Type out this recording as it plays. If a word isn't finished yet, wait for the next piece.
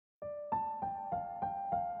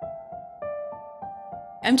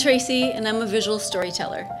I'm Tracy and I'm a visual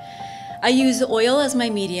storyteller. I use oil as my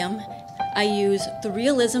medium. I use the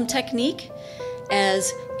realism technique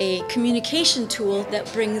as a communication tool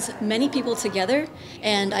that brings many people together.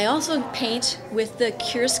 And I also paint with the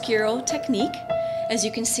chiaroscuro technique. As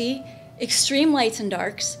you can see, extreme lights and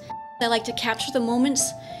darks. I like to capture the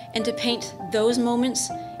moments and to paint those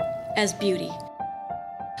moments as beauty.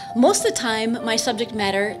 Most of the time, my subject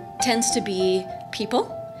matter tends to be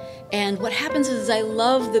people. And what happens is I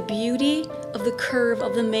love the beauty of the curve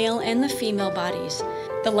of the male and the female bodies.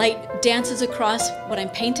 The light dances across what I'm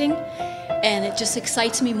painting, and it just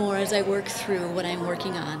excites me more as I work through what I'm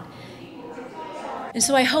working on. And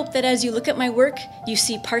so I hope that as you look at my work, you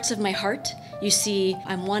see parts of my heart. You see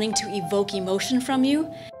I'm wanting to evoke emotion from you,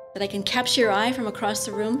 that I can capture your eye from across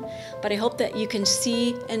the room, but I hope that you can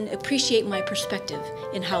see and appreciate my perspective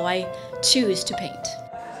in how I choose to paint.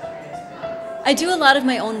 I do a lot of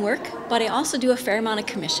my own work, but I also do a fair amount of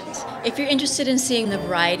commissions. If you're interested in seeing the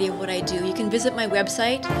variety of what I do, you can visit my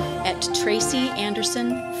website at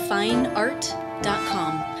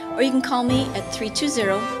tracyandersonfineart.com, or you can call me at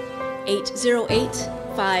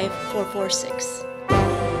 320-808-5446.